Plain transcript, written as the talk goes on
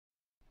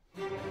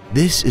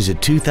This is a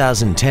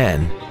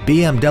 2010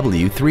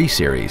 BMW 3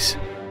 Series.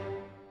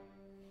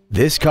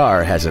 This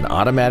car has an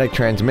automatic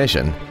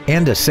transmission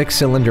and a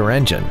 6-cylinder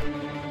engine.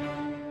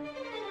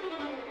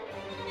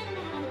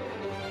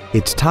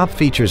 Its top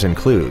features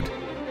include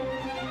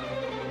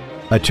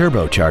a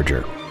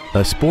turbocharger,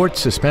 a sports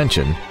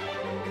suspension,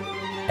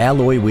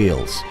 alloy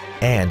wheels,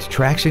 and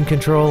traction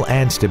control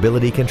and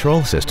stability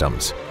control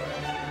systems.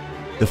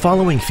 The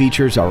following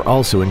features are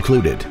also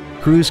included: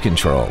 cruise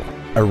control,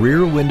 a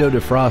rear window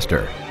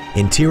defroster,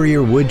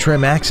 interior wood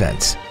trim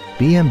accents,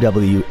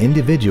 BMW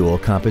individual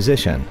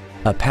composition,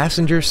 a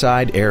passenger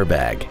side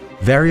airbag,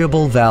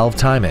 variable valve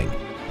timing,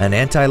 an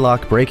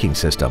anti-lock braking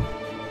system,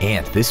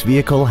 and this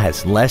vehicle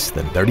has less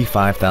than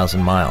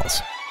 35,000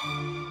 miles.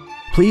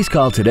 Please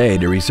call today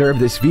to reserve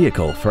this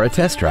vehicle for a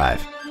test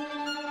drive.